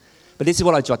But this is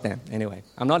what I jot down anyway.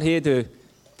 I'm not here to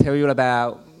tell you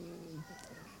about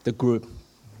the group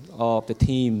of the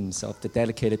teams of the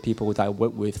dedicated people that I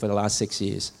worked with for the last 6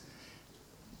 years.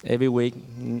 Every week,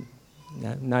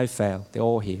 no fail, they're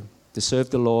all here to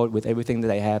serve the Lord with everything that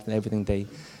they have and everything they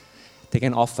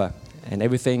can offer and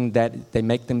everything that they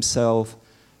make themselves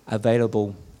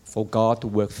available for God to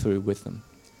work through with them.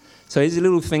 So here's a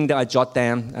little thing that I jot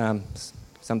down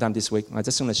sometime this week. I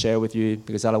just want to share with you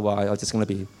because otherwise I'm just going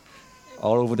to be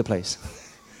all over the place.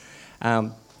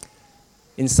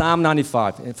 In Psalm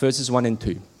 95, verses 1 and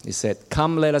 2, it said,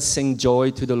 "Come, let us sing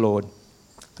joy to the Lord.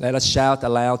 Let us shout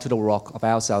aloud to the rock of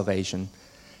our salvation.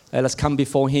 Let us come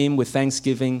before him with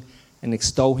thanksgiving and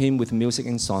extol him with music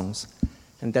and songs."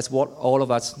 And that's what all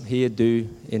of us here do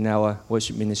in our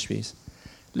worship ministries.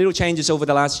 Little changes over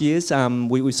the last years.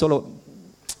 We sort of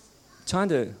trying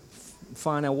to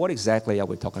find out what exactly are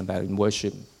we talking about in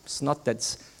worship. It's not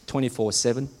that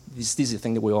 24/7. This is the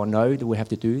thing that we all know that we have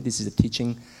to do. This is a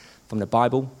teaching from the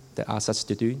Bible that asks us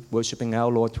to do, worshiping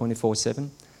our Lord 24/7.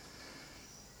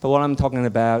 But what I'm talking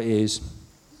about is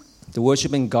the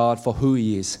worshiping God for who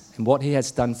he is and what he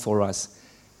has done for us,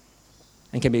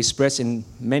 and can be expressed in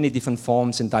many different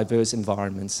forms in diverse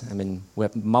environments. I mean, we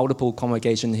have multiple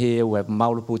congregations here, we have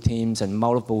multiple teams and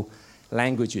multiple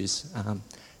languages.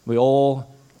 We all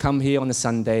come here on a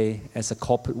Sunday as a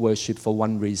corporate worship for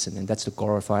one reason, and that's to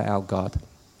glorify our God.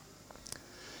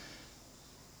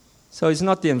 So it's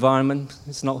not the environment,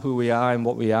 it's not who we are,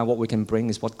 what we can bring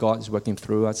is what God is working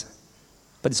through us.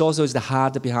 But it's also the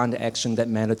heart behind the action that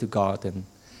matter to God. And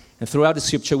throughout the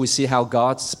scripture, we see how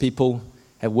God's people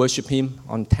have worshipped him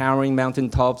on towering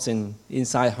mountaintops and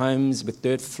inside homes with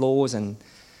dirt floors and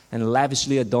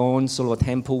lavishly adorned sort of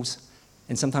temples,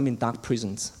 and sometimes in dark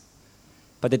prisons.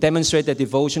 But they demonstrate their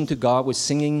devotion to God with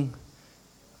singing,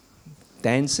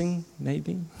 dancing,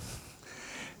 maybe,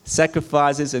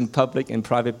 sacrifices in public and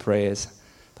private prayers.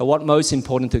 But what most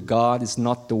important to God is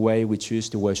not the way we choose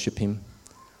to worship him,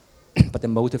 but the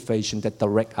motivation that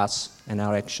directs us and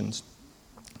our actions.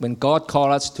 When God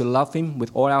calls us to love him with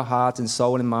all our heart and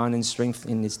soul and mind and strength,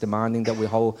 and it's demanding that we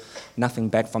hold nothing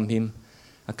back from him,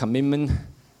 a commitment,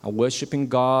 a worshiping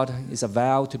God is a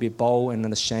vow to be bold and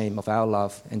unashamed of our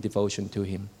love and devotion to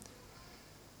him.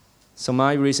 So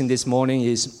my reason this morning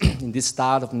is, in this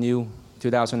start of new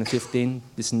 2015,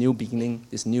 this new beginning,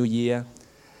 this new year,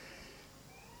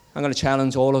 I'm going to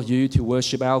challenge all of you to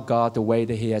worship our God the way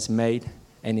that he has made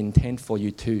and intend for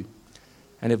you too.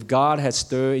 And if God has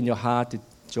stirred in your heart to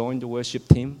join the worship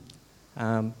team,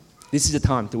 this is the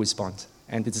time to respond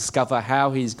and to discover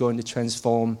how he's going to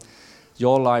transform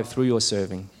your life through your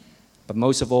serving. But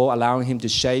most of all, allowing him to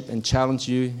shape and challenge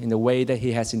you in the way that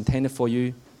he has intended for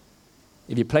you.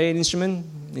 If you play an instrument,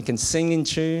 you can sing in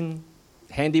tune,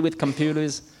 handy with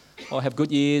computers, or have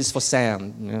good ears for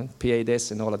sound, PA desks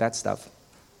and all of that stuff.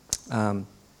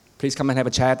 Please come and have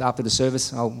a chat after the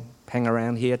service. I'll hang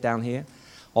around here, down here,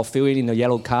 or fill it in a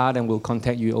yellow card and we'll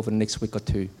contact you over the next week or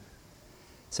two.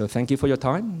 So thank you for your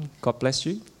time. God bless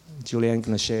you. Julianne is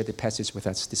going to share the passage with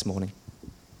us this morning.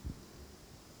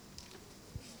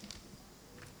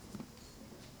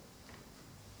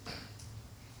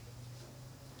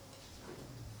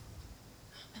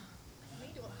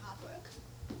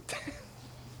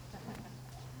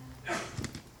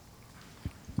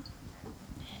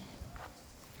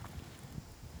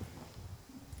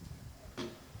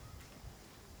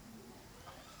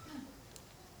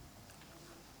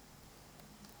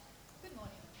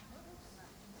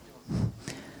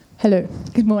 Hello,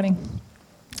 good morning.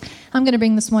 I'm going to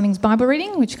bring this morning's Bible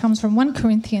reading, which comes from 1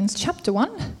 Corinthians chapter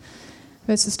 1,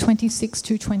 verses 26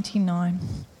 to 29.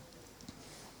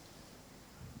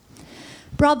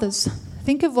 Brothers,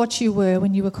 think of what you were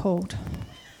when you were called.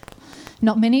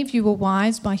 Not many of you were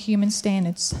wise by human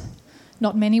standards.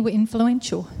 Not many were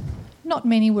influential. Not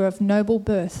many were of noble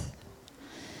birth.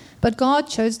 But God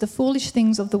chose the foolish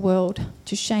things of the world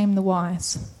to shame the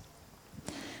wise.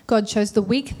 God chose the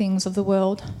weak things of the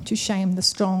world to shame the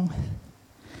strong.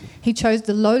 He chose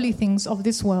the lowly things of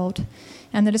this world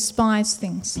and the despised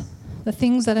things, the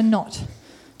things that are not,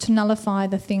 to nullify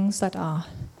the things that are,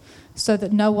 so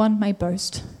that no one may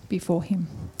boast before him.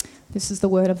 This is the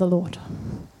word of the Lord.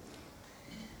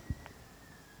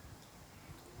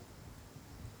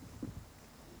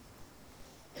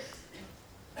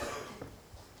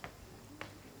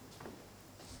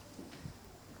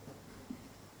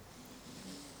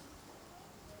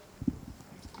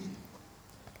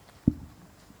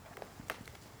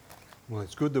 Well,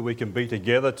 it's good that we can be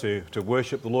together to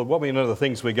worship the Lord. One of the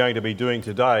things we're going to be doing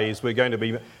today is we're going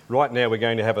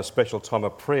to have a special time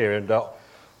of prayer. And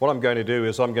what I'm going to do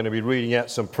is I'm going to be reading out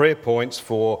some prayer points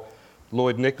for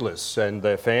Lloyd Nicholas and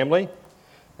their family.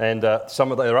 And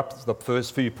some of them are up, the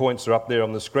first few points are up there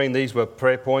on the screen. These were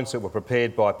prayer points that were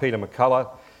prepared by Peter McCullough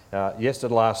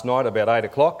last night about 8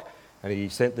 o'clock. And he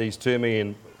sent these to me,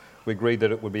 and we agreed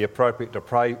that it would be appropriate to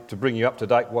pray, to bring you up to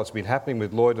date what's been happening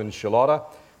with Lloyd and Charlotta,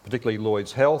 particularly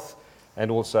Lloyd's health,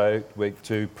 and also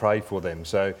to pray for them.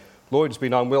 So Lloyd's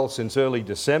been unwell since early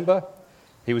December.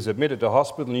 He was admitted to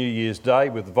hospital New Year's Day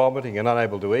with vomiting and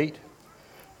unable to eat.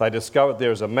 They discovered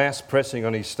there is a mass pressing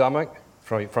on his stomach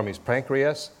from his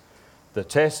pancreas. The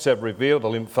tests have revealed a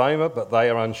lymphoma, but they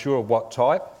are unsure of what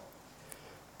type.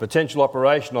 Potential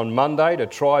operation on Monday to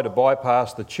try to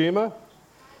bypass the tumour.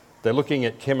 They're looking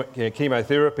at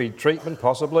chemotherapy treatment,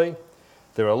 possibly.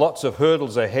 There are lots of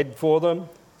hurdles ahead for them.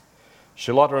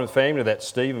 Charlotta and family, that's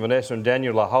Steve, Vanessa and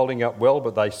Daniel, are holding up well,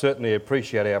 but they certainly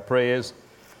appreciate our prayers.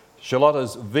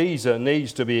 Charlotta's visa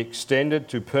needs to be extended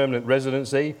to permanent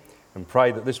residency, and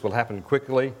pray that this will happen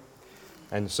quickly.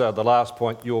 And so the last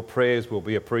point, your prayers will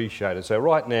be appreciated. So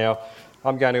right now,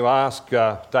 I'm going to ask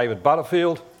David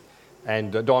Butterfield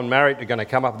and Don Marriott are going to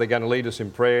come up. They're going to lead us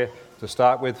in prayer to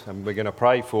start with, and we're going to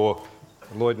pray for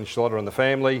Lloyd and Charlotta and the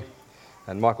family.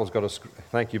 And Michael's got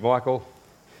thank you, Michael.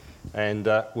 And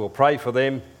we'll pray for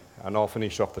them, and I'll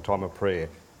finish off the time of prayer.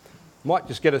 Might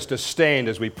just get us to stand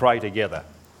as we pray together.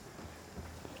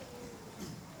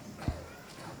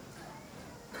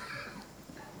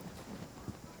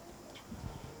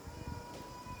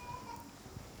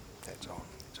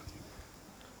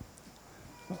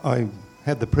 I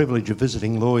had the privilege of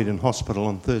visiting Lloyd in hospital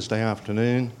on Thursday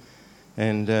afternoon,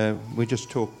 and we just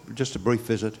talked, just a brief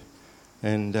visit.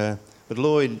 But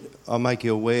Lloyd, I'll make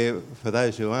you aware, for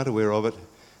those who aren't aware of it,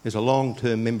 is a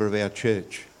long-term member of our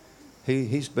church.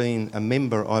 He's been a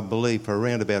member, I believe, for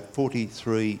around about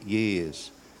 43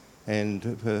 years, and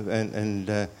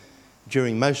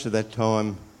during most of that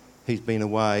time, he's been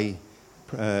away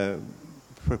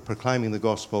proclaiming the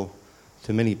gospel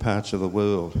to many parts of the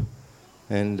world.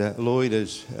 And Lloyd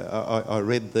I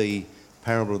read the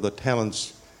parable of the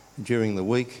talents during the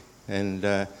week,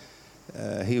 and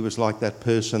he was like that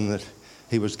person that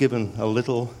he was given a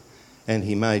little and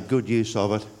he made good use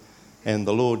of it, and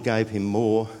the Lord gave him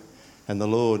more, and the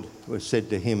Lord said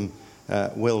to him,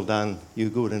 well done, you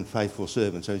good and faithful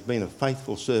servant. So he's been a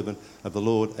faithful servant of the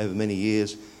Lord over many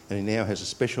years, and he now has a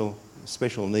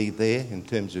special need there in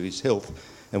terms of his health,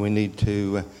 and we need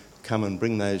to come and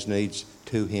bring those needs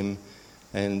to him.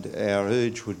 And our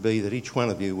urge would be that each one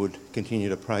of you would continue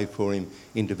to pray for him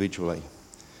individually.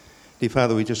 Dear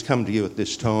Father, we just come to you at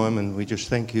this time, and we just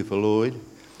thank you for Lloyd.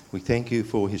 We thank you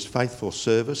for his faithful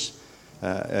service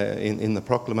in the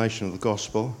proclamation of the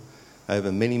gospel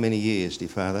over many, many years, dear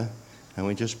Father. And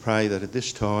we just pray that at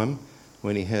this time,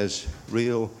 when he has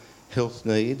real health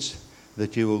needs,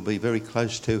 that you will be very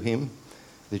close to him,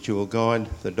 that you will guide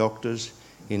the doctors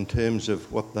in terms of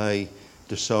what they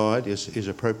decide is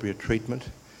appropriate treatment,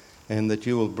 and that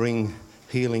you will bring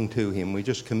healing to him. We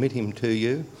just commit him to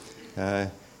you.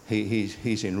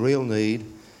 He's in real need,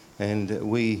 and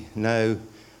we know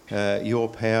your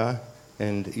power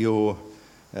and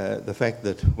the fact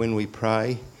that when we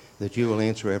pray that you will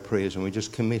answer our prayers, and we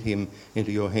just commit him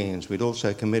into your hands. We'd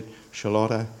also commit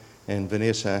Charlotta and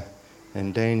Vanessa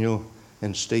and Daniel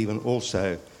and Stephen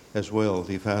also as well,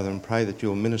 dear Father, and pray that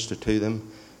you'll minister to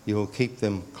them, you will keep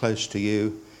them close to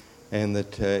you, and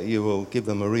that you will give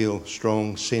them a real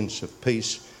strong sense of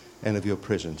peace and of your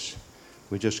presence.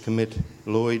 We just commit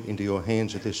Lloyd into your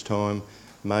hands at this time.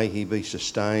 May he be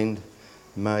sustained.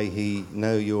 May he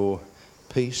know your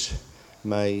peace.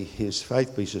 May his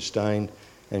faith be sustained,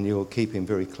 and you will keep him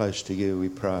very close to you, we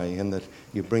pray, and that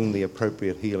you bring the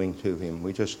appropriate healing to him.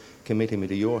 We just commit him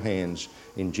into your hands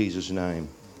in Jesus' name.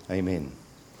 Amen.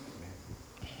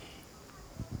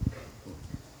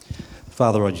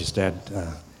 Father, I just add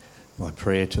my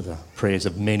prayer to the prayers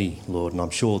of many, Lord, and I'm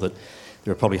sure that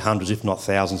there are probably hundreds, if not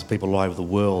thousands, of people all over the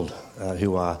world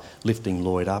who are lifting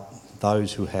Lloyd up,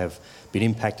 those who have been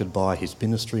impacted by his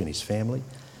ministry and his family.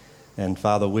 And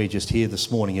Father, we're just here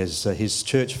this morning as his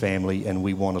church family, and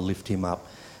we want to lift him up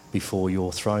before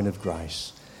your throne of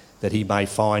grace, that he may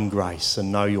find grace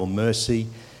and know your mercy,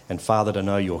 and Father, to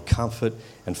know your comfort,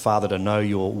 and Father, to know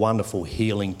your wonderful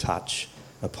healing touch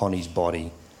upon his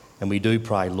body. And we do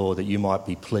pray, Lord, that you might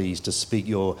be pleased to speak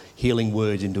your healing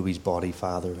words into his body,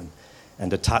 Father,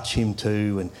 and to touch him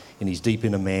too, and his deep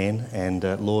inner man. And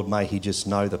Lord, may he just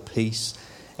know the peace.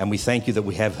 And we thank you that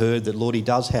we have heard that, Lord, he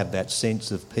does have that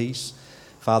sense of peace,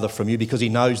 Father, from you, because he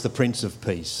knows the Prince of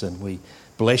Peace. And we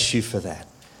bless you for that.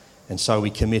 And so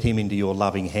we commit him into your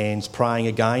loving hands, praying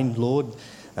again, Lord,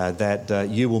 that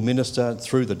you will minister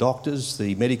through the doctors,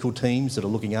 the medical teams that are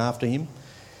looking after him.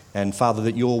 And Father,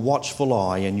 that your watchful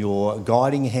eye and your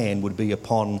guiding hand would be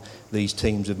upon these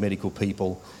teams of medical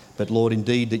people. But Lord,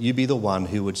 indeed, that you be the one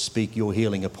who would speak your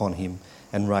healing upon him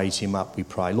and raise him up, we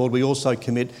pray. Lord, we also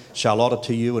commit Charlotta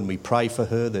to you, and we pray for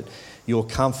her that your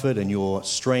comfort and your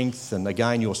strength and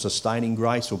again your sustaining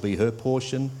grace will be her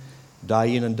portion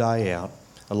day in and day out,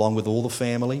 along with all the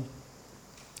family.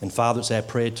 And Father, it's our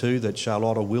prayer too that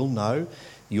Charlotta will know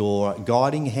your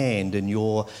guiding hand and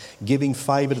your giving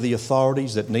favour to the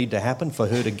authorities that need to happen for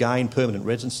her to gain permanent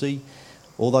residency.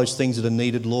 All those things that are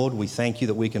needed, Lord, we thank you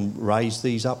that we can raise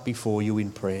these up before you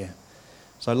in prayer.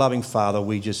 So, loving Father,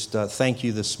 we just thank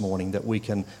you this morning that we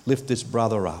can lift this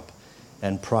brother up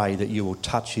and pray that you will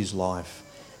touch his life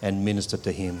and minister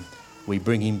to him. We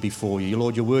bring him before you.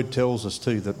 Lord, your word tells us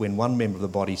too that when one member of the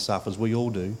body suffers, we all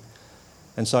do.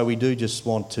 And so we do just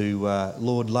want to,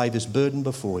 Lord, lay this burden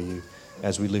before you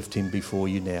as we lift him before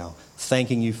you now.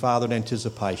 Thanking you, Father, in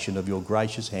anticipation of your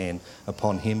gracious hand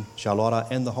upon him, Charlotta,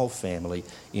 and the whole family,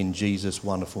 in Jesus'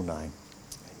 wonderful name.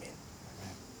 Amen.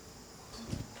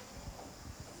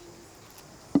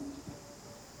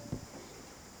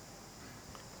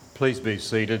 Please be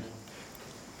seated.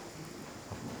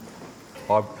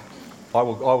 I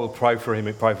will pray for him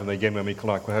and pray for him again when we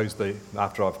close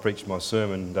after I've preached my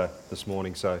sermon this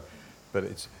morning.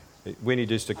 We need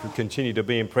just to continue to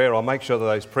be in prayer. I'll make sure that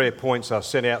those prayer points are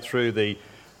sent out through the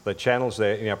channels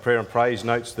there in our prayer and praise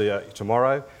notes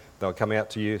tomorrow. They'll come out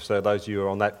to you. So those of you who are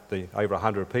on that, the over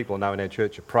 100 people I know in our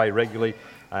church who pray regularly.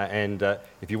 And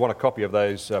if you want a copy of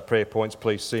those prayer points,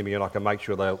 please see me and I can make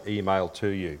sure they'll email to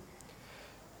you.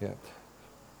 Yeah.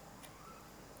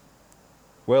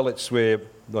 Well, it's where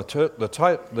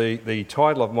the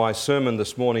title of my sermon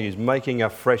this morning is Making a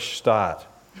Fresh Start.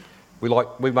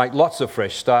 We make lots of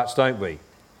fresh starts, don't we?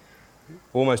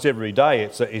 Almost every day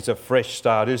it's a fresh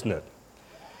start, isn't it?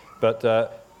 But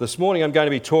this morning I'm going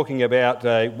to be talking about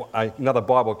another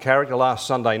Bible character. Last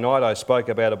Sunday night I spoke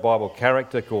about a Bible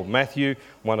character called Matthew,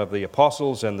 one of the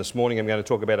apostles, and this morning I'm going to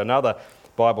talk about another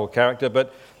Bible character.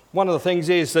 But one of the things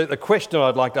is that the question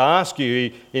I'd like to ask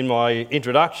you in my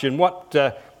introduction: what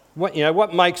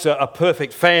makes a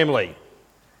perfect family?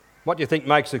 What do you think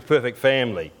makes a perfect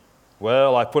family?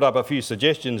 Well, I put up a few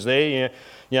suggestions there.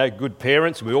 Good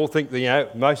parents. We all think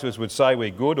that most of us would say we're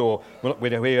good, or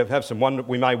we have some wonder.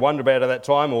 We may wonder about it at that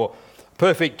time. Or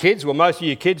perfect kids. Well, most of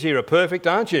you kids here are perfect,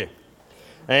 aren't you?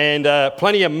 And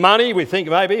plenty of money, we think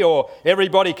maybe, or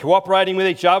everybody cooperating with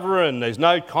each other, and there's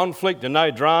no conflict and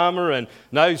no drama and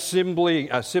no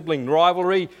sibling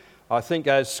rivalry. I think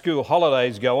as school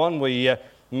holidays go on,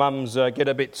 mums get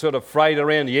a bit sort of frayed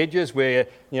around the edges. We're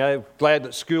glad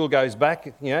that school goes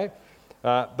back.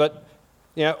 But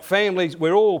families,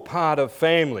 we're all part of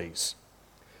families.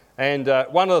 And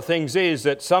one of the things is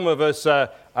that some of us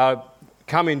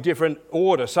come in different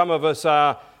order. Some of us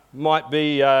might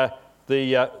be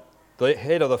the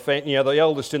head of the family, the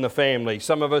eldest in the family.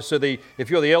 Some of us if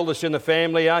you're the eldest in the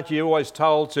family, aren't you always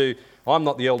told to, I'm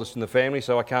not the eldest in the family,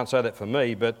 so I can't say that for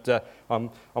me, but I'm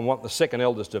the second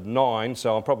eldest of 9,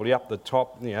 so I'm probably up the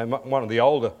top, one of the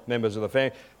older members of the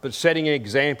family, but setting an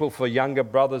example for younger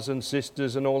brothers and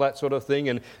sisters and all that sort of thing.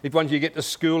 And once you get to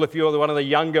school, if you're one of the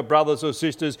younger brothers or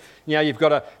sisters, if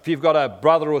you've got a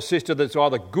brother or sister that's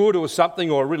either good or something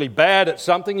or really bad at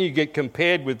something, you get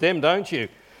compared with them, don't you?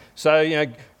 So,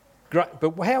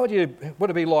 but what would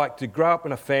it be like to grow up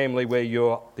in a family where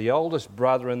you're the oldest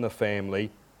brother in the family,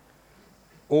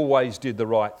 always did the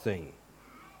right thing?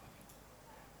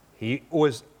 He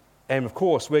was, and of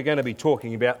course we're going to be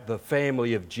talking about the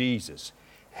family of Jesus.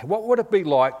 What would it be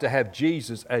like to have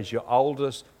Jesus as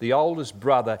the oldest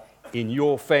brother in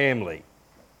your family?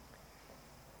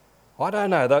 I don't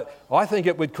know. I think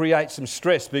it would create some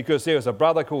stress, because there was a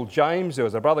brother called James, there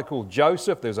was a brother called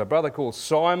Joseph, there was a brother called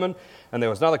Simon, and there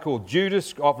was another called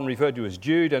Judas, often referred to as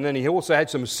Jude, and then he also had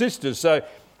some sisters. So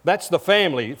that's the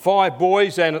family, 5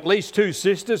 boys and at least 2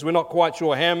 sisters. We're not quite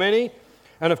sure how many.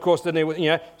 And of course, then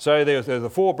so there's the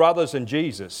 4 brothers and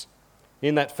Jesus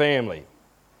in that family.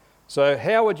 So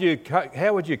how do you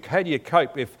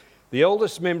cope if the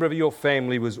eldest member of your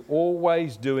family was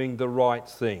always doing the right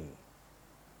thing?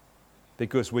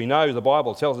 Because we know the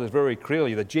Bible tells us very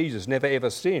clearly that Jesus never ever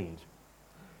sinned.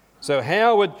 So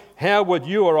how would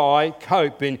you or I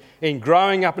cope in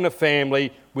growing up in a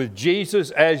family with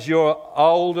Jesus as the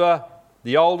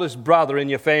oldest brother in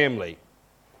your family?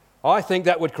 I think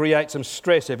that would create some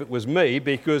stress if it was me,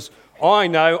 because I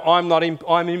know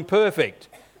I'm imperfect.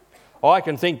 I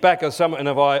can think back of some, and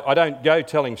I don't go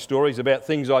telling stories about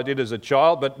things I did as a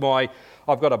child, but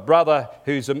I've got a brother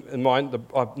who's in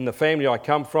the family I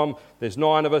come from. There's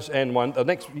 9 of us, and the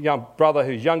next young brother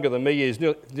who's younger than me is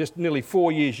just nearly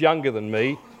 4 years younger than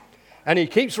me. And he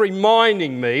keeps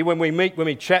reminding me when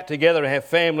we chat together and have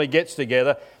family gets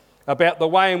together about the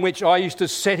way in which I used to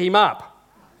set him up.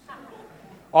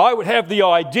 I would have the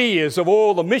ideas of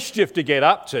all the mischief to get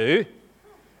up to,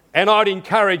 and I'd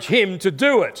encourage him to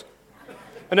do it.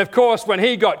 And of course, when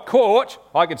he got caught,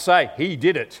 I could say, he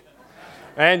did it.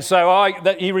 And so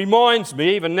he reminds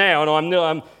me, even now,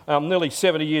 and I'm nearly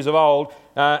 70 years old,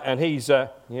 and he's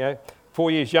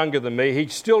 4 years younger than me, he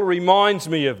still reminds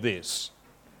me of this.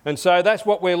 And so that's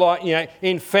what we're like,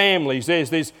 in families. There's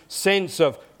this sense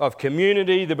of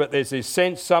community, but there's this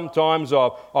sense sometimes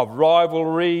of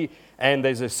rivalry, and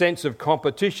there's a sense of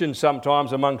competition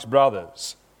sometimes amongst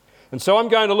brothers. And so I'm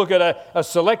going to look at a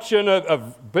selection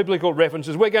of biblical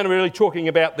references. We're going to be really talking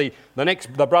about the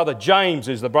brother James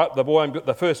is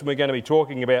the first one we're going to be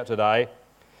talking about today.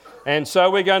 And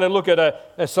so we're going to look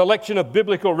at a selection of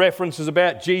biblical references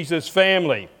about Jesus'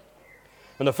 family.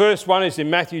 And the first one is in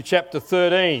Matthew chapter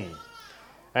 13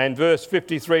 and verse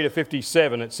 53 to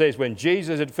 57. It says, when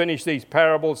Jesus had finished these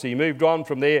parables, he moved on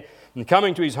from there, and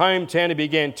coming to his hometown, he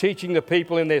began teaching the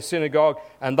people in their synagogue,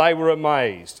 and they were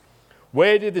amazed.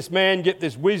 Where did this man get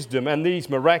this wisdom and these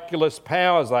miraculous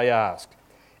powers, they asked.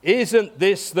 Isn't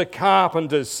this the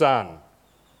carpenter's son?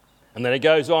 And then it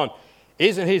goes on.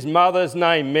 Isn't his mother's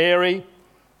name Mary?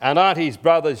 And aren't his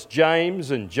brothers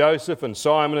James and Joseph and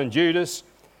Simon and Judas?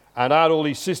 And aren't all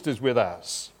his sisters with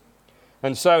us?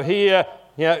 And so here,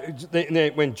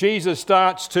 when Jesus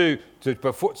starts to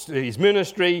perform his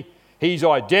ministry, he's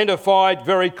identified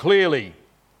very clearly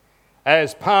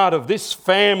as part of this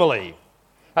family,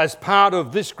 as part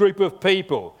of this group of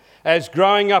people, as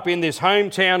growing up in this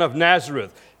hometown of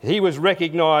Nazareth. He was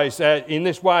recognised in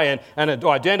this way and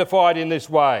identified in this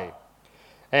way.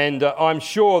 And I'm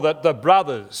sure that the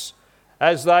brothers,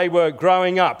 as they were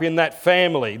growing up in that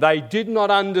family, they did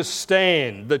not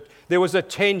understand that there was a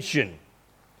tension,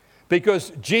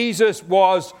 because Jesus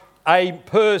was a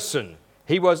person.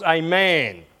 He was a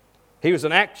man. He was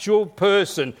an actual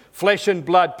person, flesh and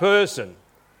blood person.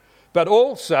 But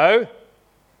also,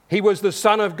 he was the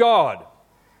Son of God.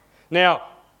 Now,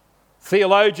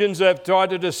 theologians have tried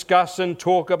to discuss and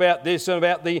talk about this and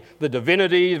about the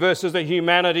divinity versus the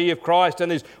humanity of Christ,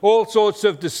 and there's all sorts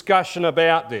of discussion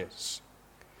about this.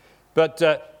 But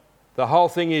the whole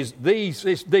thing is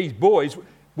these boys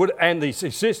and these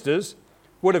sisters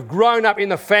would have grown up in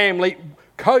the family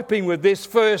coping with this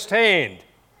firsthand.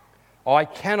 I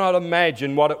cannot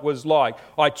imagine what it was like.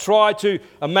 I try to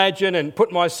imagine and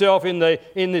put myself in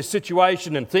this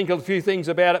situation and think a few things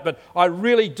about it, but I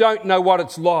really don't know what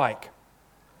it's like.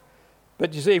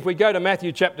 But you see, if we go to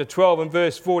Matthew chapter 12 and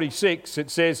verse 46,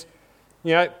 it says,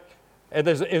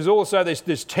 there's also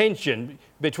this tension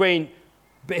between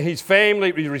his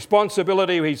family, his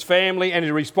responsibility of his family, and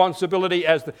his responsibility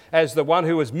as the one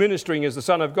who was ministering as the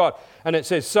Son of God. And it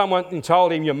says, someone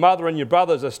told him, your mother and your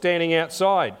brothers are standing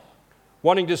outside,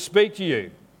 wanting to speak to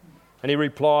you. And he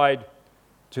replied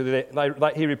to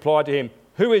him,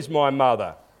 who is my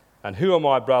mother and who are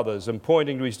my brothers? And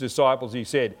pointing to his disciples, he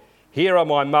said, here are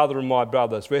my mother and my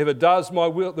brothers. For whoever does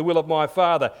the will of my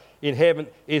Father in heaven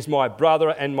is my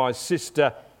brother and my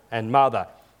sister and mother.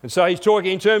 And so he's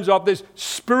talking in terms of this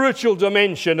spiritual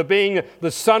dimension of being the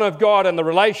Son of God and the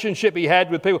relationship he had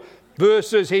with people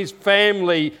versus his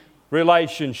family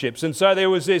relationships. And so there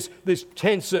was this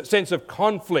tense sense of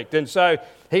conflict. And so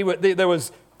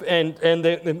as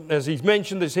he's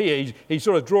mentioned this here, he's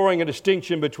sort of drawing a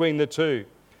distinction between the two.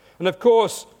 And of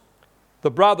course,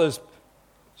 the brothers,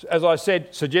 as I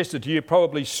said, suggested to you,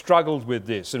 probably struggled with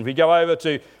this. And if we go over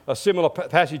to a similar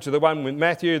passage to the one with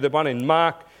Matthew, the one in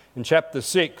Mark, in chapter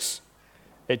 6,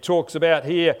 it talks about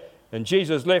here, and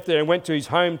Jesus left there and went to his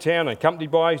hometown,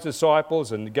 accompanied by his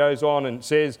disciples, and it goes on and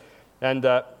says, and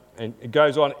it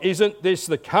goes on, isn't this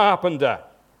the carpenter?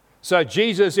 So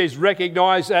Jesus is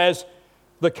recognised as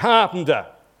the carpenter.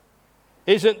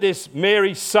 Isn't this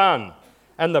Mary's son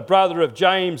and the brother of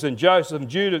James and Joseph and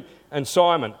Judas and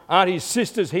Simon? Aren't his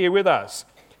sisters here with us?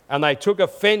 And they took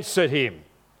offence at him.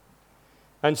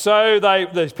 And so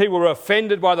these people were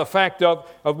offended by the fact of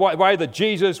the way that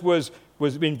Jesus was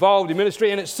involved in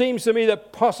ministry. And it seems to me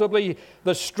that possibly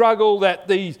the struggle that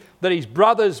his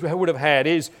brothers would have had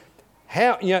is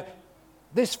how,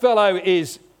 this fellow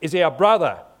is our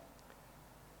brother,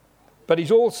 but he's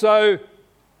also,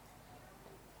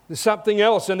 there's something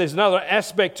else, and there's another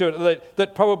aspect to it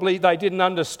that probably they didn't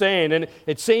understand. And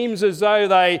it seems as though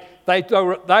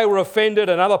they were offended,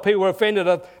 and other people were offended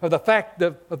of the fact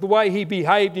of the way he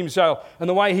behaved himself and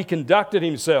the way he conducted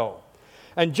himself.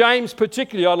 And James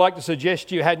particularly, I'd like to suggest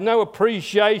to you, had no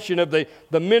appreciation of the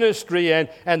ministry and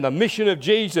the mission of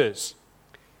Jesus.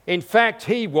 In fact,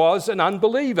 he was an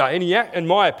unbeliever, in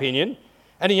my opinion,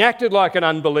 and he acted like an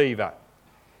unbeliever.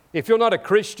 If you're not a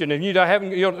Christian and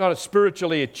you're not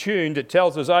spiritually attuned, it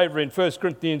tells us over in 1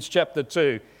 Corinthians chapter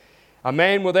 2, a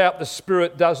man without the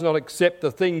Spirit does not accept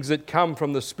the things that come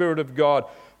from the Spirit of God,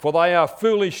 for they are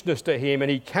foolishness to him,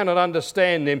 and he cannot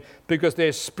understand them because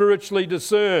they're spiritually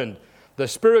discerned. The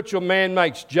spiritual man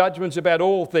makes judgments about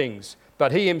all things,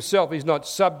 but he himself is not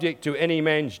subject to any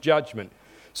man's judgment.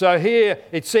 So here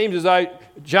it seems as though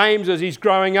James, as he's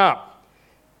growing up,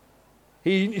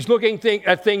 he's looking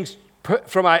at things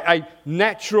from a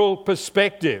natural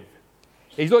perspective.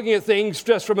 He's looking at things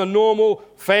just from a normal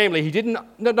family. He did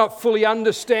not fully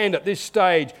understand at this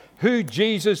stage who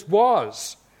Jesus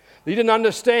was. He didn't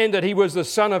understand that he was the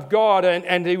Son of God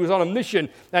and he was on a mission,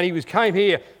 and he came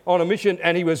here on a mission,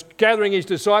 and he was gathering his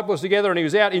disciples together, and he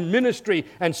was out in ministry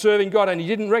and serving God, and he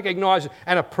didn't recognise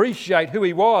and appreciate who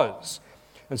he was.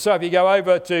 And so if you go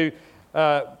over to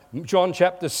John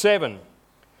chapter 7,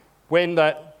 when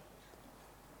they're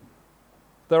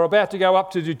about to go up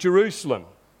to Jerusalem,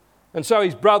 and so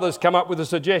his brothers come up with a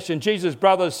suggestion. Jesus'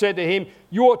 brothers said to him,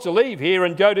 "You ought to leave here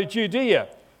and go to Judea,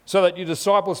 so that your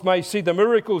disciples may see the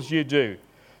miracles you do.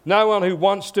 No one who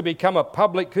wants to become a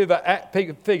public figure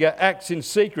acts in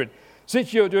secret.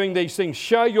 Since you're doing these things,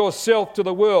 show yourself to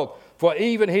the world." For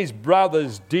even his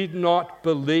brothers did not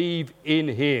believe in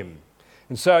him.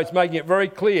 And so it's making it very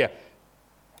clear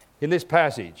in this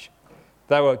passage.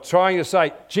 They were trying to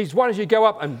say, "Geez, why don't you go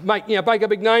up and make a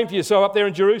big name for yourself up there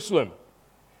in Jerusalem?"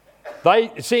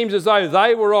 It seems as though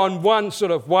they were on one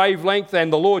sort of wavelength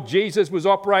and the Lord Jesus was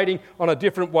operating on a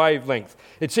different wavelength.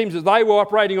 It seems that they were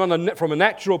operating from a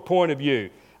natural point of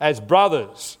view as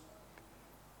brothers.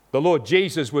 The Lord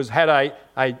Jesus had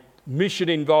a mission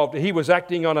involved. He was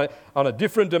acting on a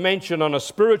different dimension, on a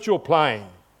spiritual plane.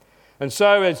 And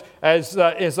so as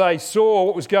they saw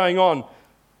what was going on,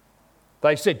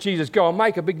 they said, "Jesus, go and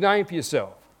make a big name for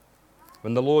yourself."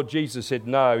 When the Lord Jesus said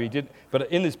no, he didn't.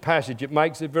 But in this passage, it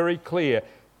makes it very clear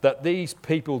that these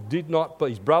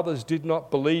brothers did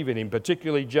not believe in him,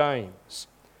 particularly James.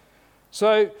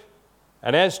 So,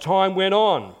 and as time went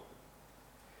on,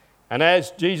 and as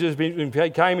Jesus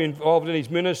became involved in his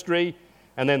ministry,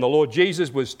 and then the Lord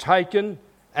Jesus was taken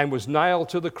and was nailed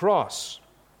to the cross.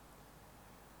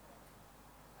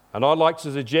 And I'd like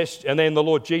to suggest, and then the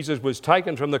Lord Jesus was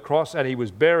taken from the cross and he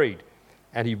was buried.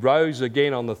 And he rose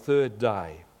again on the third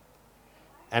day.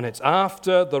 And it's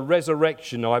after the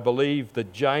resurrection, I believe,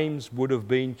 that James would have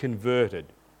been converted.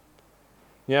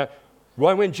 Right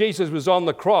when Jesus was on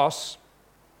the cross,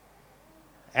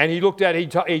 and he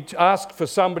asked for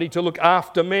somebody to look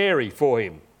after Mary for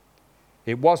him.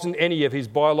 It wasn't any of his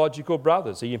biological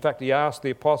brothers. He asked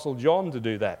the Apostle John to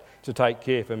do that, to take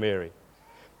care for Mary.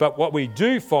 But what we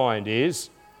do find is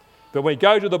that when we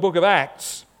go to the book of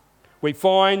Acts, we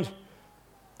find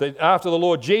that after the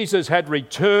Lord Jesus had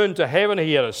returned to heaven,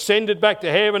 he had ascended back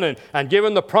to heaven and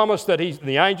given the promise that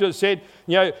the angel said,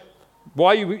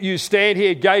 while you stand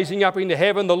here gazing up into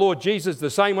heaven, the Lord Jesus,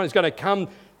 the same one, is going to come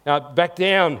back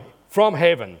down from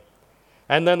heaven.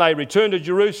 And then they returned to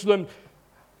Jerusalem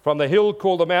from the hill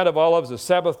called the Mount of Olives, a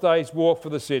Sabbath day's walk for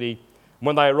the city.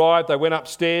 When they arrived, they went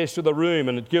upstairs to the room,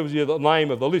 and it gives you the name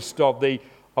of the list of the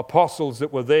apostles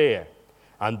that were there.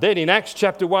 And then in Acts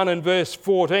chapter 1 and verse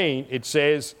 14, it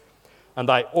says, "And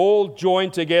they all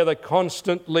joined together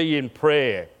constantly in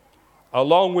prayer,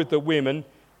 along with the women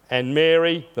and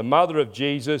Mary, the mother of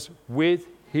Jesus, with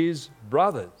his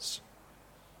brothers."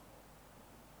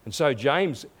 And so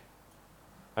James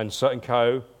and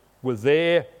co were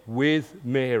there with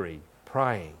Mary,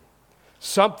 praying.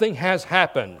 Something has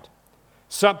happened.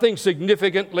 Something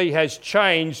significantly has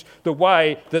changed the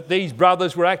way that these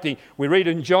brothers were acting. We read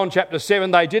in John chapter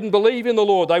 7, they didn't believe in the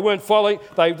Lord. They weren't following,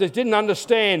 they didn't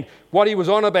understand what he was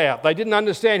on about. They didn't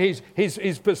understand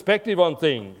his perspective on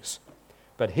things.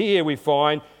 But here we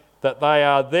find that they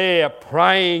are there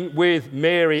praying with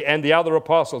Mary and the other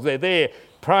apostles. They're there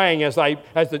praying as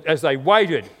they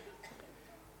waited.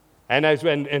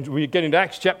 And we get into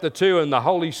Acts chapter 2, and the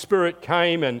Holy Spirit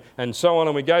came and so on,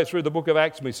 and we go through the book of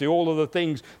Acts and we see all of the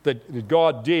things that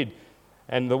God did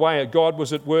and the way God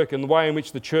was at work and the way in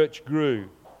which the church grew.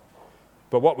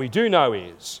 But what we do know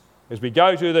is, as we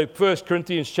go to the 1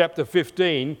 Corinthians chapter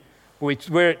 15,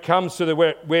 where it comes to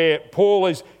where Paul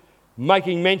is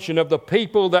making mention of the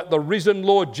people that the risen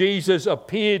Lord Jesus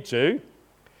appeared to.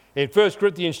 In 1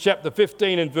 Corinthians chapter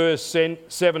 15 and verse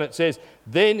 7 it says,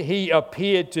 "Then he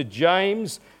appeared to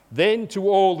James, then to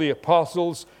all the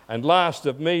apostles, and last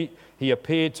of me he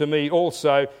appeared to me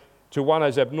also to one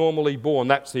as abnormally born.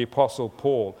 That's the Apostle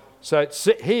Paul. So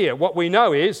here, what we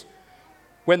know is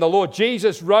when the Lord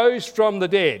Jesus rose from the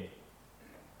dead,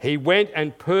 he went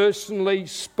and personally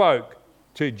spoke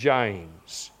to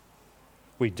James.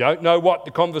 We don't know what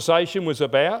the conversation was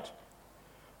about.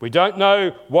 We don't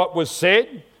know what was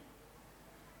said.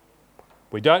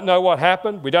 We don't know what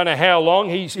happened. We don't know how long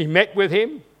he met with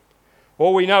him.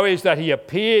 All we know is that he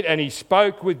appeared and he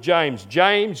spoke with James.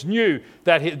 James knew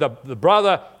that the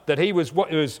brother that he was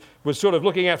sort of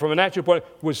looking at from a natural point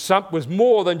was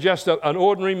more than just an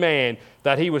ordinary man,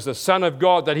 that he was the Son of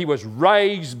God, that he was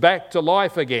raised back to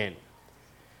life again.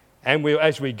 And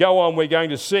as we go on, we're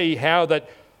going to see how that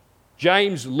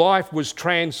James' life was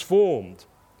transformed.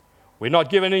 We're not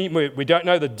given we don't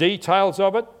know the details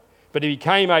of it, but he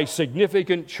became a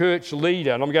significant church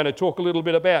leader. And I'm going to talk a little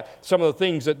bit about some of the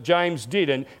things that James did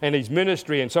and his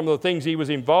ministry and some of the things he was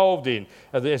involved in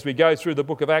as we go through the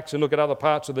book of Acts and look at other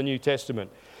parts of the New Testament.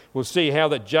 We'll see how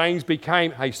that James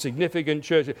became a significant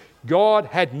church. God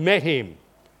had met him.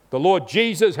 The Lord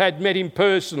Jesus had met him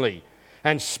personally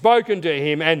and spoken to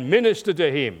him and ministered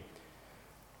to him.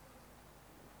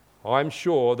 I'm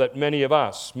sure that many of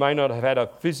us may not have had a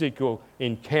physical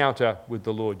encounter with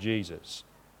the Lord Jesus,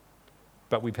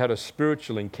 but we've had a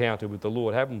spiritual encounter with the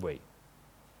Lord, haven't we?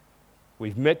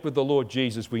 We've met with the Lord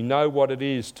Jesus. We know what it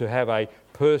is to have a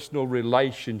personal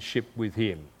relationship with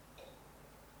him.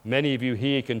 Many of you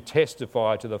here can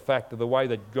testify to the fact of the way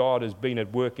that God has been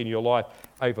at work in your life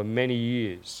over many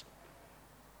years.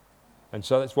 And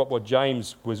so that's what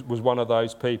James was one of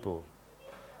those people.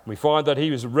 We find that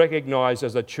he was recognised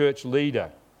as a church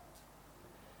leader,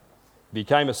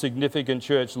 became a significant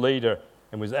church leader,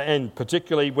 and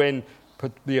particularly when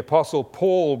the Apostle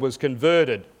Paul was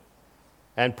converted,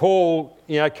 and Paul,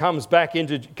 comes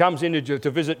into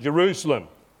to visit Jerusalem.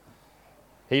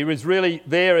 He was really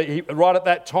there right at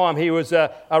that time. He was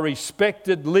a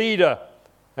respected leader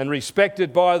and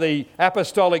respected by the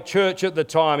apostolic church at the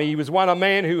time. He was a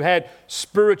man who had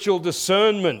spiritual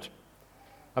discernment,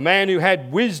 a man who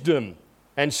had wisdom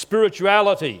and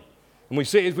spirituality, and we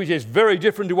see which is very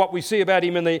different to what we see about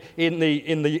him in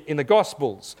the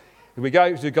Gospels. If we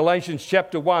go to Galatians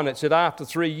chapter 1, it said after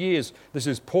 3 years, this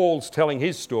is Paul's telling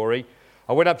his story,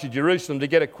 I went up to Jerusalem to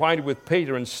get acquainted with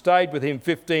Peter and stayed with him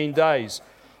 15 days.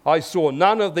 I saw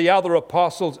none of the other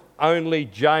apostles, only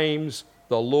James,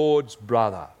 the Lord's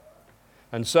brother.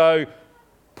 And so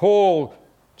Paul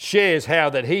shares how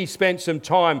that he spent some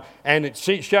time, and it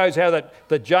shows how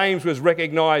that James was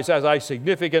recognised as a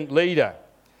significant leader.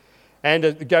 And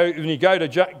when you go to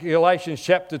Galatians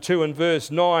chapter 2 and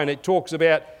verse 9, it talks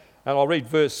about, and I'll read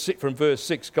from verse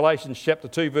 6, Galatians chapter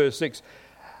 2, verse 6.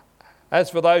 As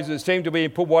for those that seem to be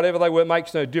in, whatever they were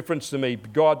makes no difference to me.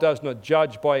 God does not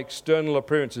judge by external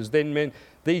appearances.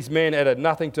 These men added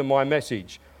nothing to my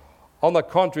message. On the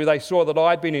contrary, they saw that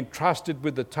I had been entrusted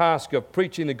with the task of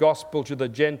preaching the gospel to the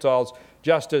Gentiles,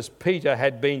 just as Peter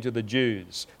had been to the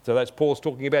Jews. So that's Paul's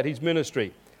talking about his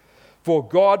ministry. For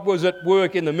God was at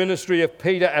work in the ministry of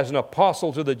Peter as an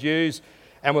apostle to the Jews,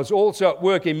 and was also at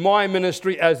work in my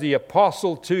ministry as the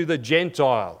apostle to the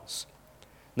Gentiles.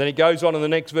 Then it goes on in the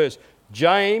next verse.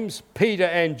 James, Peter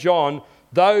and John,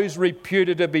 those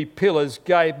reputed to be pillars,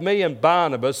 gave me and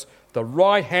Barnabas the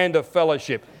right hand of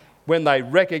fellowship when they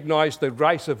recognised the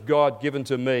grace of God given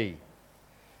to me.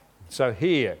 So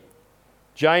here,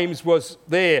 James was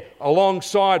there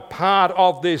alongside part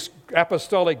of this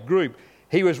apostolic group.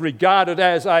 He was regarded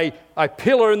as a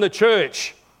pillar in the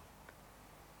church,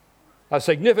 a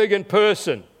significant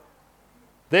person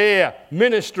there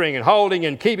ministering and holding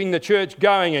and keeping the church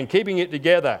going and keeping it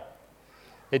together.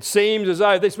 It seems as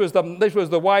though this was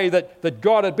the way that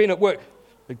God had been at work.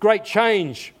 A great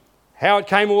change. How it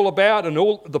came all about and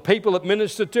all the people that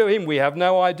ministered to him, we have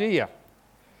no idea.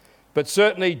 But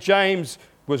certainly James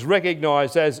was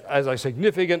recognised as a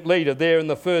significant leader there in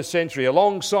the first century,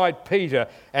 alongside Peter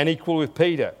and equal with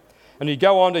Peter. And you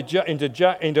go on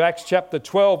into Acts chapter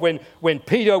 12, when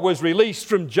Peter was released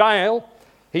from jail,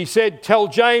 he said, tell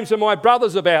James and my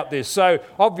brothers about this. So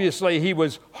obviously he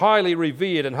was highly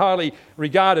revered and highly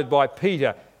regarded by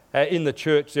Peter in the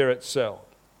church there itself.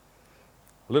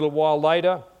 A little while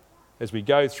later, as we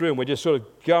go through, and we're just sort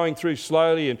of going through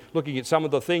slowly and looking at some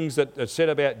of the things that are said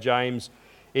about James,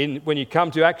 when you come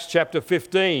to Acts chapter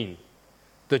 15,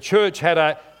 the church had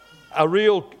a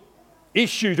real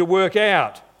issue to work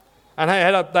out, and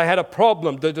they had a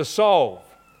problem to solve.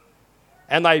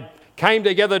 And came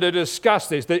together to discuss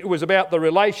this. It was about the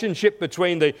relationship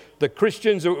between the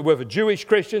Christians, with Jewish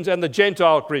Christians, and the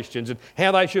Gentile Christians, and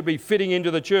how they should be fitting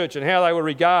into the church and how they were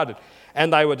regarded.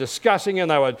 And they were discussing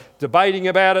and they were debating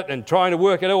about it and trying to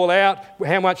work it all out.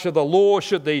 How much of the law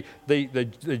should the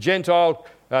Gentile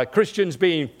Christians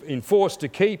be enforced to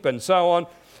keep, and so on.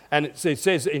 And it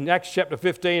says in Acts chapter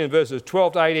 15 and verses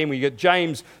 12 to 18, we get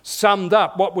James summed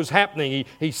up what was happening.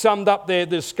 He summed up their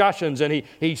discussions, and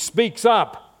he speaks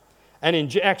up. And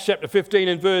in Acts chapter 15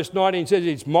 and verse 19 says,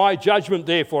 "It's my judgment,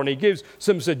 therefore," and he gives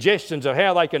some suggestions of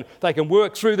how they can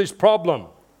work through this problem.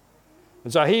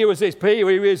 And so here was this Peter,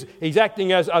 he's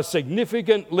acting as a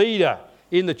significant leader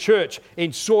in the church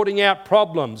in sorting out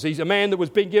problems. He's a man that was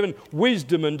being given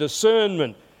wisdom and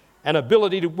discernment and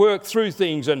ability to work through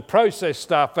things and process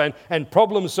stuff and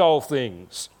problem solve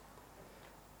things.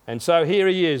 And so here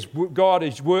he is. God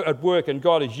is at work and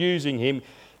God is using him.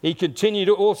 He continued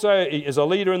also as a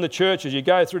leader in the church as you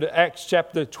go through to Acts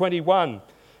chapter 21,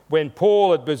 when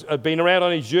Paul had been around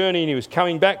on his journey and he was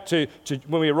coming back to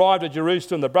when we arrived at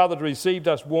Jerusalem. The brothers received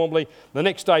us warmly. The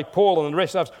next day, Paul and the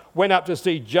rest of us went up to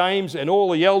see James, and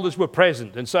all the elders were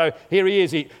present. And so here he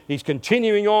is. He's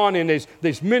continuing on in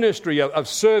this ministry of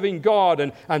serving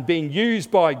God and being used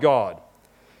by God.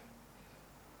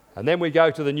 And then we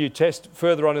go to the New Testament,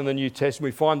 further on in the New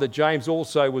Testament, we find that James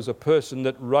also was a person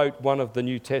that wrote one of the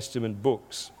New Testament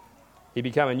books. He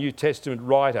became a New Testament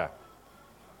writer.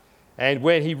 And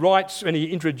when he writes, and he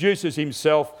introduces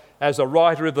himself as a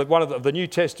writer of the New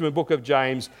Testament book of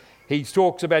James, he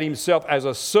talks about himself as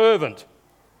a servant,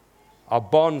 a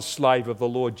bond slave of the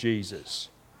Lord Jesus.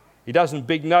 He doesn't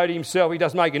big note himself. He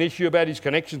doesn't make an issue about his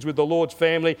connections with the Lord's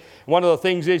family. One of the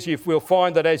things is, we'll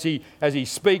find that as he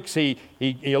speaks, he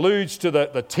alludes to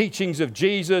the teachings of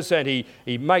Jesus, and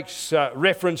he makes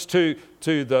reference to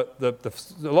a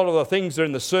lot of the things that are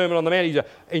in the Sermon on the Mount.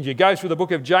 And you go through the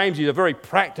book of James, he's a very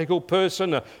practical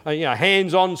person, a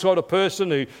hands-on sort of person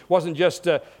who wasn't just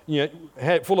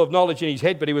full of knowledge in his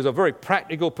head, but he was a very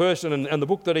practical person. And the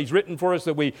book that he's written for us,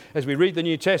 as we read the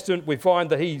New Testament, we find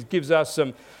that he gives us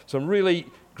some really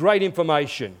great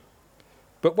information.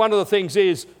 But one of the things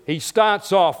is, he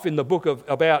starts off in the book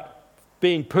about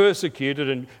being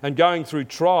persecuted and going through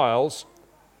trials.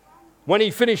 When he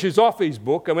finishes off his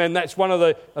book, that's one of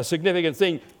a significant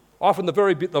thing. Often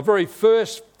the very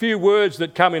first few words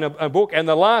that come in a book and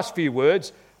the last few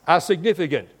words are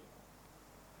significant.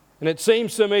 And it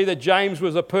seems to me that James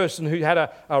was a person who had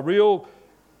a real,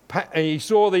 and he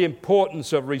saw the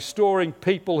importance of restoring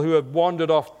people who had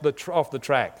wandered off the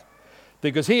track,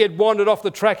 because he had wandered off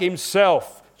the track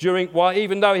himself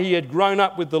even though he had grown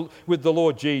up with the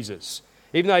Lord Jesus,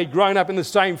 even though he'd grown up in the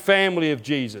same family of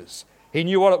Jesus. He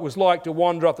knew what it was like to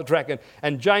wander off the track.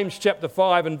 And James chapter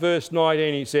 5 and verse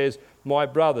 19, he says, "My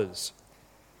brothers,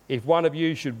 if one of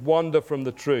you should wander from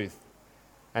the truth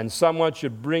and someone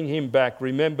should bring him back,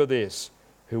 remember this: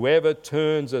 whoever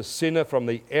turns a sinner from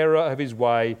the error of his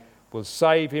way will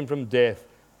save him from death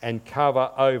and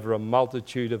cover over a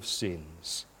multitude of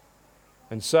sins."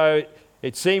 And so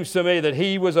it seems to me that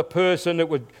he was a person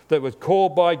that was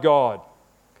called by God.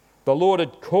 The Lord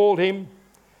had called him.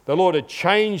 The Lord had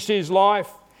changed his life.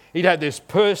 He'd had this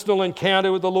personal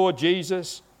encounter with the Lord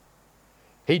Jesus.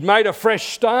 He'd made a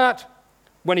fresh start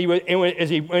when he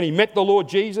met the Lord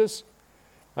Jesus.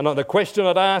 And the question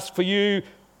I'd ask for you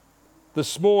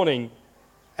this morning,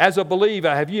 as a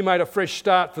believer, have you made a fresh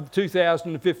start for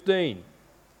 2015?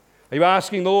 Are you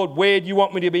asking the Lord, where do you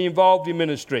want me to be involved in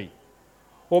ministry?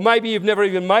 Or maybe you've never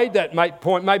even made that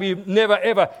point. Maybe you've never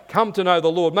ever come to know the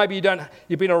Lord. Maybe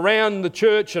you've been around the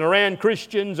church and around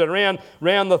Christians and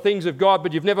around the things of God,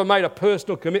 but you've never made a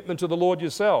personal commitment to the Lord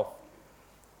yourself.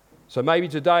 So maybe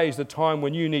today is the time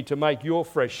when you need to make your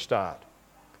fresh start,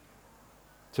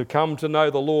 to come to know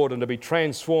the Lord and to be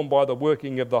transformed by the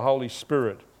working of the Holy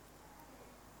Spirit.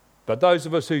 But those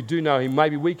of us who do know Him,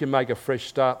 maybe we can make a fresh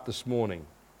start this morning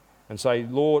and say,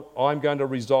 "Lord, I'm going to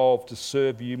resolve to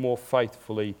serve you more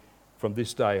faithfully from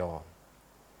this day on."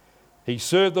 He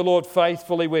served the Lord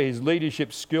faithfully where his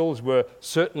leadership skills were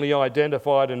certainly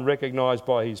identified and recognised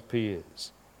by his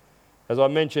peers. As I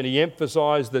mentioned, he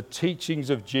emphasised the teachings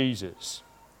of Jesus.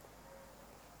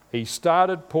 He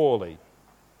started poorly,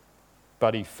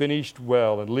 but he finished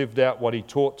well and lived out what he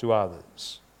taught to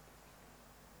others.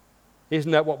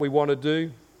 Isn't that what we want to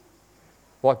do?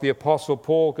 Like the Apostle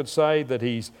Paul could say that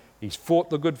he's fought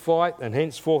the good fight, and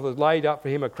henceforth has laid up for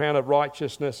him a crown of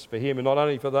righteousness for him, and not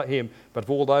only for him, but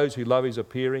for all those who love his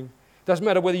appearing. Doesn't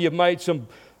matter whether you've made some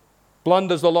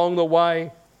blunders along the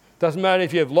way. Doesn't matter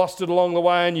if you've lost it along the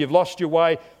way and you've lost your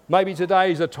way. Maybe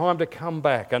today is the time to come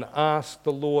back and ask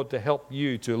the Lord to help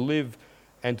you to live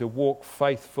and to walk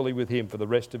faithfully with him for the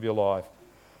rest of your life.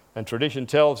 And tradition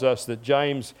tells us that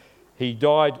James, he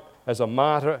died as a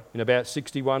martyr in about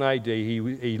 61 AD.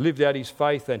 He lived out his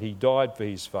faith and he died for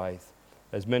his faith,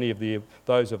 as many of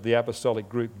those of the apostolic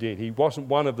group did. He wasn't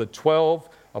one of the 12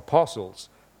 apostles,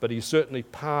 but he's certainly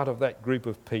part of that group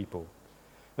of people.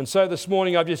 And so this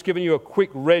morning I've just given you a quick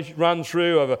run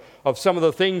through of some of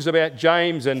the things about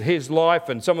James and his life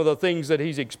and some of the things that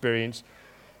he's experienced.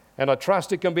 And I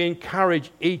trust it can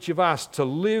encourage each of us to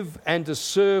live and to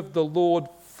serve the Lord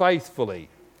faithfully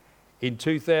in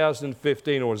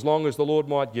 2015, or as long as the Lord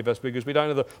might give us, because we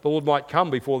don't know the Lord might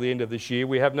come before the end of this year.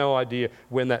 We have no idea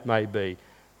when that may be.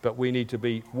 But we need to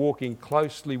be walking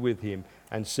closely with him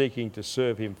and seeking to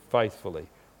serve him faithfully.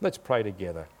 Let's pray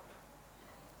together.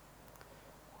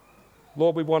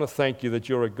 Lord, we want to thank you that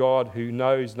you're a God who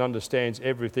knows and understands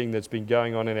everything that's been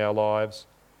going on in our lives.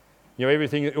 You know,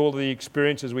 everything, all the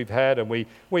experiences we've had, and we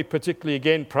particularly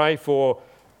again pray for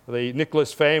the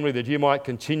Nicholas family, that you might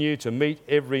continue to meet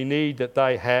every need that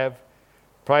they have.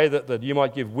 Pray that you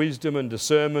might give wisdom and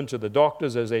discernment to the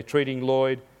doctors as they're treating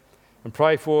Lloyd. And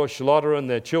pray for Charlotta and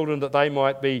their children, that they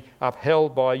might be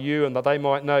upheld by you and that they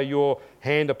might know your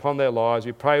hand upon their lives.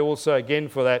 We pray also again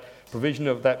for that provision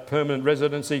of that permanent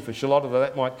residency for Charlotta,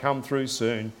 that might come through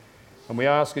soon. And we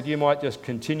ask that you might just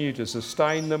continue to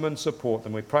sustain them and support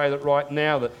them. We pray that right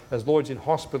now, that as Lloyd's in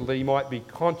hospital, that he might be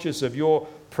conscious of your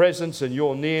presence and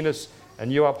your nearness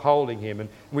and you upholding him. And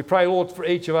we pray, Lord, for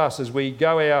each of us as we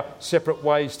go our separate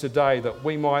ways today, that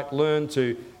we might learn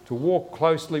to walk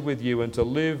closely with you and to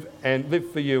live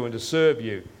for you and to serve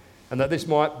you. And that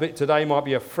today might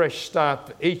be a fresh start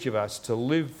for each of us to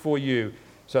live for you,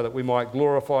 so that we might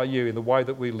glorify you in the way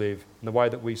that we live, in the way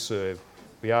that we serve.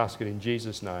 We ask it in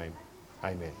Jesus' name.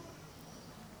 Amen.